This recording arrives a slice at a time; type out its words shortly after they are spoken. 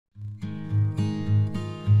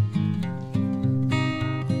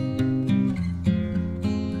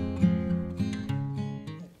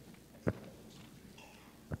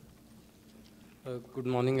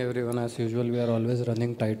Good morning, everyone. As usual, we are always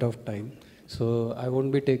running tight of time. So I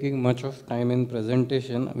won't be taking much of time in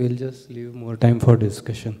presentation. We'll just leave more time for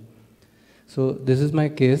discussion. So this is my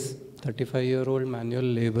case, 35-year-old manual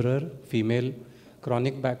laborer, female,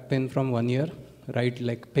 chronic back pain from 1 year, right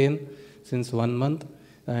leg pain since 1 month,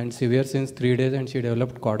 and severe since 3 days, and she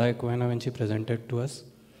developed cauda equina when she presented to us.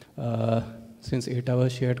 Since 8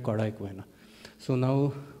 hours, she had cauda equina. So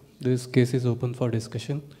now this case is open for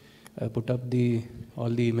discussion. I put up all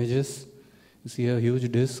the images. You see a huge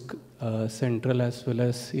disc, central as well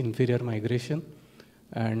as inferior migration,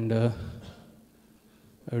 and I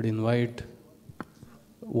would invite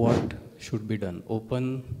what should be done.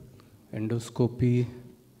 Open, endoscopy,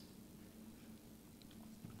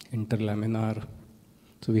 interlaminar.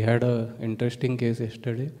 So we had an interesting case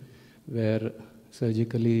yesterday where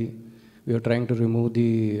surgically we were trying to remove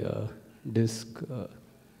the disc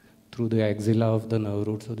through the axilla of the nerve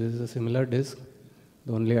root. So this is a similar disc.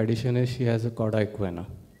 The only addition is she has a cauda equina.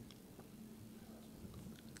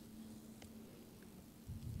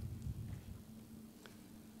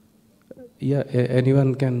 Yeah,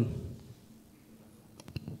 anyone can.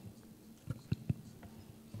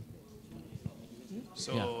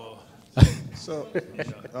 So, yeah.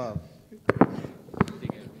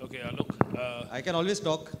 Okay, look. I can always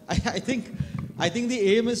talk. I think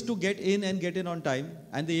the aim is to get in on time,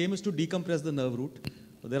 and the aim is to decompress the nerve root.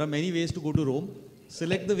 So there are many ways to go to Rome.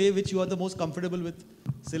 Select the way which you are the most comfortable with.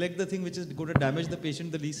 Select the thing which is going to damage the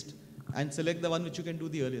patient the least, and select the one which you can do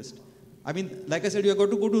the earliest. I mean, like I said, you have got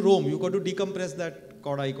to go to Rome. You got to decompress that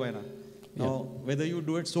cauda equina. Now, whether you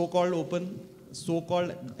do it so-called open,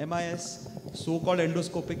 so-called MIS, so-called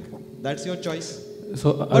endoscopic, that's your choice.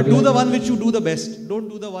 So, but do the one which you do the best. Don't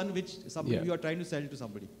do the one which you are trying to sell to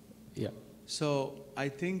somebody. Yeah. So I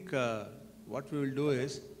think what we will do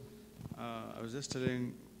is, I was just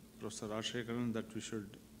telling Professor Rajshekaran that we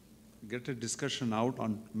should get a discussion out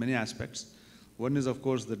on many aspects. One is, of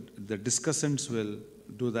course, that the discussants will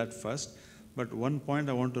do that first. But one point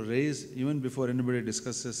I want to raise, even before anybody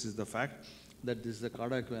discusses, is the fact that this is the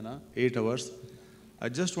cauda equina, 8 hours. I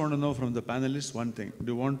just want to know from the panelists one thing.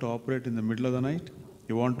 Do you want to operate in the middle of the night?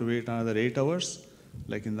 You want to wait another 8 hours,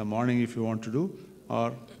 like in the morning if you want to do?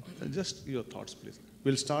 Or just your thoughts, please.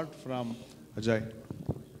 We'll start from Ajay.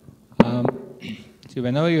 See,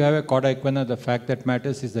 whenever you have a cauda equina, the fact that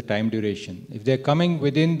matters is the time duration. If they're coming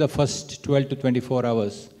within the first 12 to 24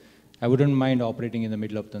 hours, I wouldn't mind operating in the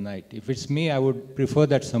middle of the night. If it's me, I would prefer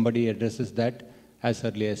that somebody addresses that as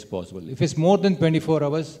early as possible. If it's more than 24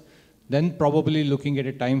 hours, then probably looking at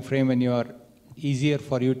a time frame when you are easier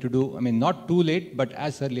for you to do, I mean, not too late, but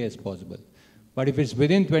as early as possible. But if it's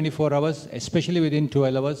within 24 hours, especially within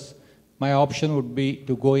 12 hours, my option would be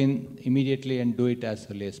to go in immediately and do it as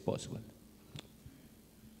early as possible.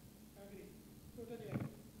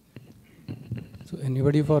 So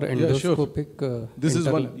anybody for endoscopic? Sure. This is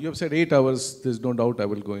one, you have said 8 hours, there's no doubt I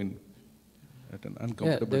will go in at an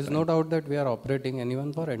uncomfortable there's time. no doubt that we are operating.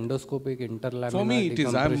 Anyone for endoscopic, interlaminar? For me, it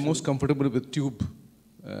is, I'm most comfortable with tube,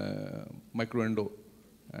 microendo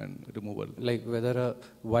and removal. Like whether a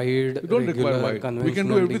wide, we don't require wide. We can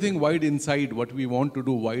do everything wide inside, what we want to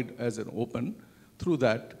do wide as an open. Through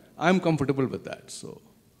that, I'm comfortable with that. So,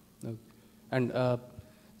 okay. And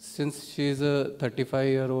since she is a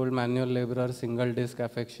 35-year-old manual laborer, single disc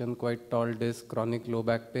affection, quite tall disc, chronic low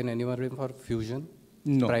back pain, anyone for fusion?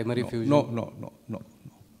 No. Primary fusion? No.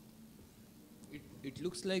 It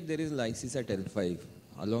looks like there is lysis at L5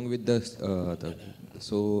 along with the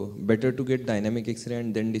so better to get dynamic X-ray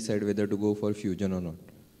and then decide whether to go for fusion or not.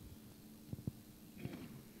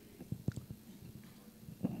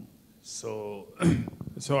 So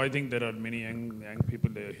I think there are many young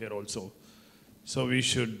people here also. So we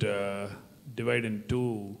should divide in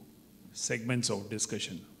two segments of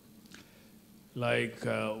discussion. Like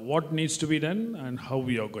what needs to be done and how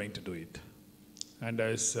we are going to do it. And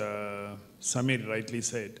as Samir rightly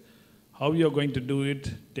said, how you are going to do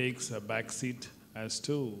it takes a back seat as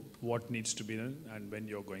to what needs to be done and when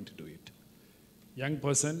you're going to do it. Young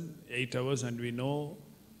person, 8 hours, and we know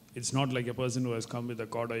it's not like a person who has come with a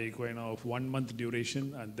cauda equina of 1 month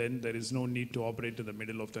duration and then there is no need to operate in the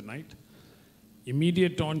middle of the night.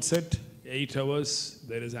 Immediate onset, 8 hours,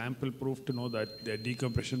 there is ample proof to know that the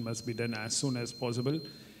decompression must be done as soon as possible.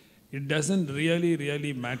 It doesn't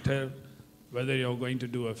really matter whether you're going to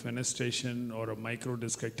do a fenestration or a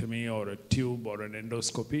microdiscectomy or a tube or an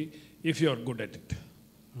endoscopy, if you're good at it.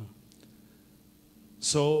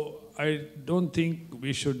 So I don't think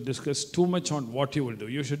we should discuss too much on what you will do.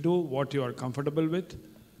 You should do what you are comfortable with,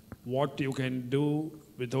 what you can do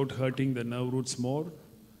without hurting the nerve roots more,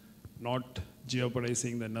 not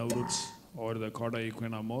jeopardizing the nerve roots or the chorda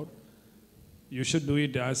equina more, you should do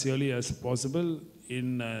it as early as possible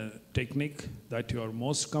in a technique that you are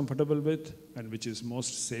most comfortable with and which is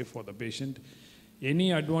most safe for the patient.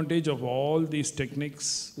 Any advantage of all these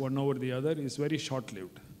techniques, one over the other, is very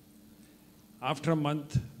short-lived. After a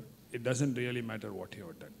month, it doesn't really matter what you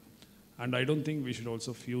have done. And I don't think we should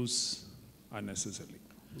also fuse unnecessarily.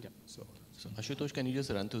 Yeah. So Ashutosh, can you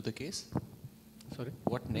just run through the case? Sorry?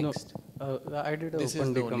 What next? No, I did This open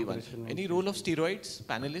is the only one. decompression. Any role of steroids,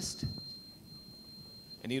 panelist?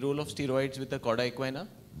 Any role of steroids with the chorda equina?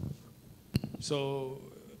 So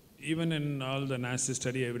even in all the NASI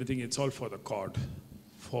study, everything, it's all for the cord.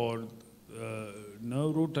 For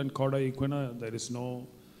nerve root and chorda equina, there is no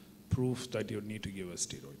proof that you need to give a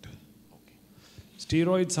steroid. Okay.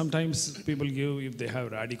 Steroids, sometimes people give if they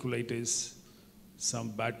have radiculitis,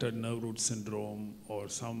 some battered nerve root syndrome, or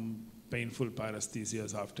some painful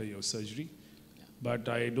paresthesias after your surgery. Yeah. But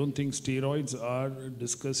I don't think steroids are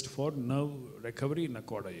discussed for nerve recovery in a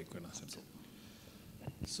chorda equina syndrome.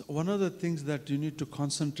 So one of the things that you need to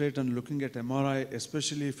concentrate on looking at MRI,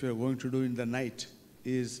 especially if you're going to do in the night,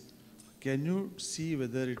 is can you see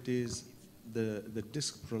whether it is the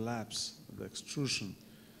disc prolapse, the extrusion,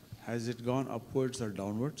 has it gone upwards or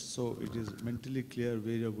downwards? So it is mentally clear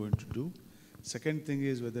where you're going to do. Second thing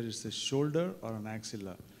is whether it's a shoulder or an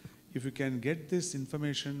axilla. If you can get this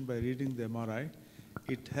information by reading the MRI,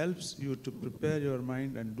 it helps you to prepare your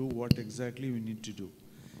mind and do what exactly you need to do.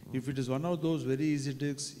 If it is one of those very easy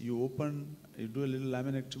discs, you open, you do a little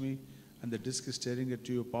laminectomy, and the disc is staring at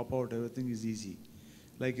you, pop out, everything is easy.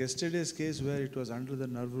 Like yesterday's case where it was under the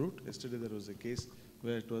nerve root, yesterday there was a case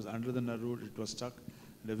where it was under the nerve root, it was stuck.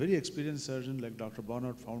 And a very experienced surgeon like Dr.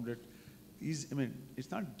 Bharath found it.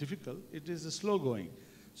 It's not difficult, it is a slow going.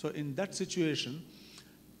 So in that situation,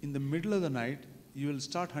 in the middle of the night, you will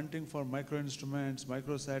start hunting for micro instruments,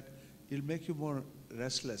 microsat, it'll make you more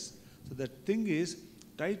restless. So the thing is,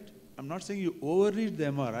 I'm not saying you overread the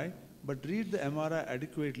MRI, but read the MRI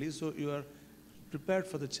adequately so you are prepared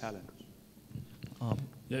for the challenge.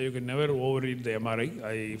 Yeah, you can never overread the MRI.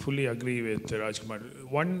 I fully agree with Rajkumar.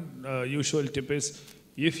 One usual tip is,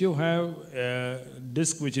 if you have a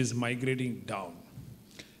disc which is migrating down,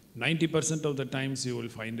 90% of the times you will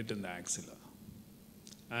find it in the axilla.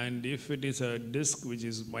 And if it is a disc which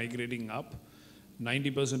is migrating up,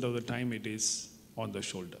 90% of the time it is on the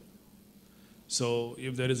shoulder. So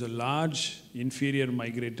if there is a large inferior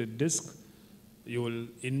migrated disc, you will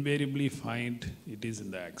invariably find it is in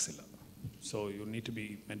the axilla. So you need to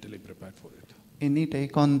be mentally prepared for it. Any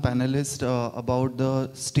take on panelist about the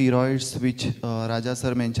steroids which Raja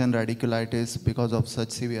sir mentioned, radiculitis because of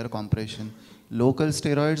such severe compression? Local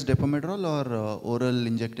steroids, depomedrol, or oral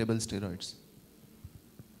injectable steroids?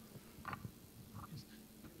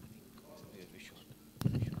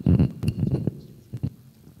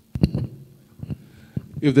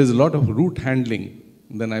 If there's a lot of root handling,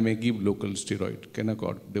 then I may give local steroid.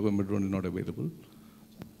 Kenacort, depomedrol is not available.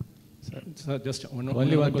 Sir, just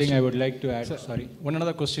only one thing I would like to add. Sir, sorry. One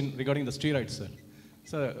another question regarding the steroids, sir.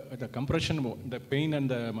 Sir, the compression, the pain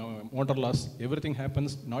and the motor loss, everything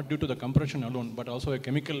happens not due to the compression alone, but also a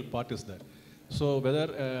chemical part is there. So whether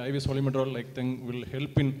IV solimedrol like thing will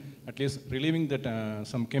help in at least relieving that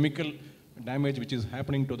some chemical damage which is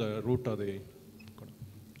happening to the root or the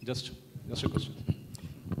just a question.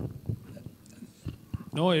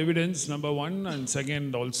 No evidence, number one, and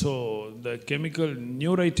second, also the chemical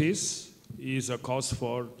neuritis is a cause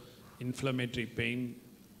for inflammatory pain,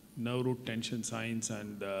 nerve root tension signs,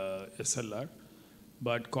 and SLR.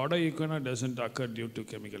 But chorda equina doesn't occur due to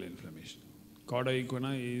chemical inflammation. Chorda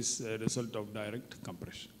equina is a result of direct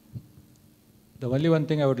compression. The only one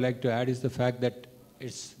thing I would like to add is the fact that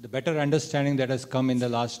it's the better understanding that has come in the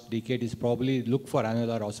last decade is probably look for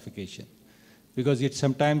annular ossification. Because it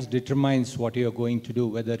sometimes determines what you are going to do,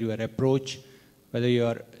 whether your approach, whether you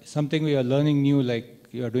are something we are learning new, like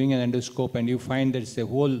you are doing an endoscope and you find that it's a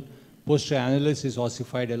whole posterior annulus is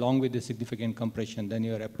ossified along with the significant compression, then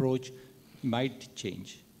your approach might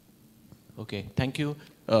change. Okay, thank you.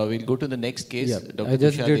 We'll go to the next case. Yeah, Dr. I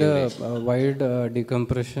just Tushar did Devresh. a wide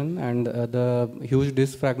decompression, and the huge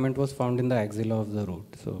disc fragment was found in the axilla of the root.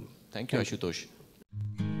 So Thank you, Ashutosh.